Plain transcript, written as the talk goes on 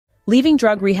Leaving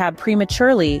drug rehab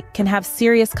prematurely can have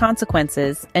serious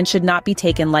consequences and should not be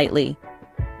taken lightly.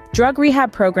 Drug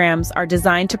rehab programs are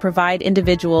designed to provide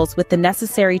individuals with the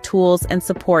necessary tools and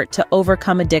support to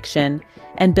overcome addiction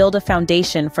and build a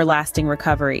foundation for lasting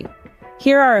recovery.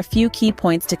 Here are a few key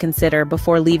points to consider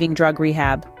before leaving drug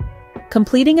rehab.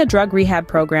 Completing a drug rehab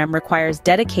program requires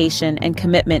dedication and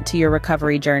commitment to your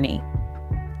recovery journey.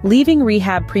 Leaving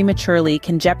rehab prematurely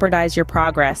can jeopardize your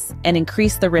progress and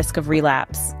increase the risk of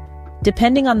relapse.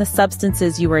 Depending on the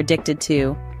substances you were addicted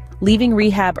to, leaving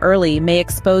rehab early may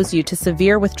expose you to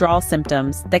severe withdrawal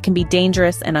symptoms that can be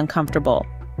dangerous and uncomfortable.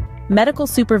 Medical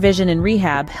supervision in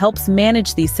rehab helps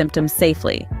manage these symptoms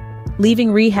safely.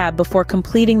 Leaving rehab before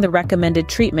completing the recommended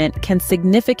treatment can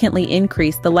significantly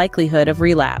increase the likelihood of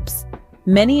relapse.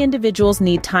 Many individuals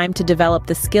need time to develop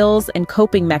the skills and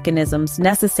coping mechanisms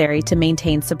necessary to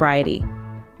maintain sobriety.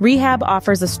 Rehab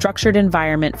offers a structured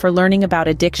environment for learning about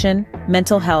addiction,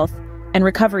 mental health, and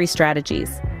recovery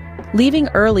strategies. Leaving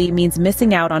early means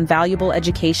missing out on valuable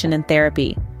education and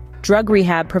therapy. Drug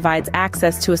rehab provides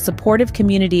access to a supportive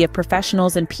community of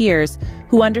professionals and peers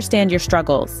who understand your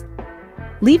struggles.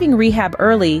 Leaving rehab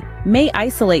early may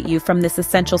isolate you from this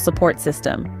essential support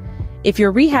system. If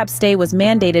your rehab stay was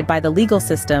mandated by the legal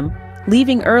system,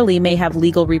 leaving early may have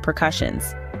legal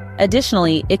repercussions.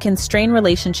 Additionally, it can strain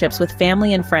relationships with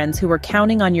family and friends who are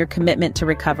counting on your commitment to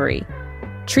recovery.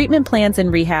 Treatment plans in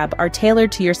rehab are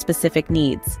tailored to your specific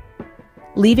needs.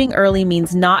 Leaving early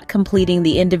means not completing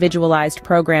the individualized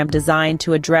program designed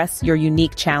to address your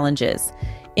unique challenges.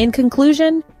 In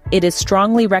conclusion, it is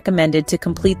strongly recommended to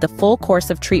complete the full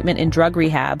course of treatment in drug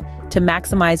rehab to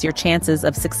maximize your chances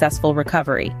of successful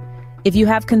recovery. If you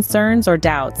have concerns or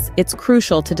doubts, it's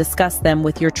crucial to discuss them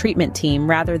with your treatment team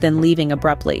rather than leaving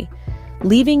abruptly.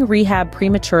 Leaving rehab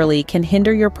prematurely can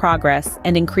hinder your progress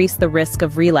and increase the risk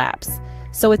of relapse,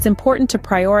 so it's important to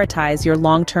prioritize your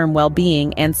long-term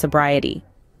well-being and sobriety.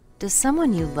 Does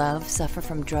someone you love suffer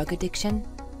from drug addiction?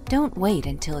 Don't wait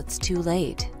until it's too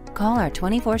late. Call our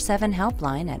 24/7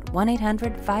 helpline at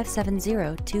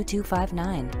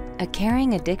 1-800-570-2259. A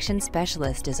caring addiction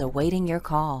specialist is awaiting your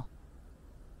call.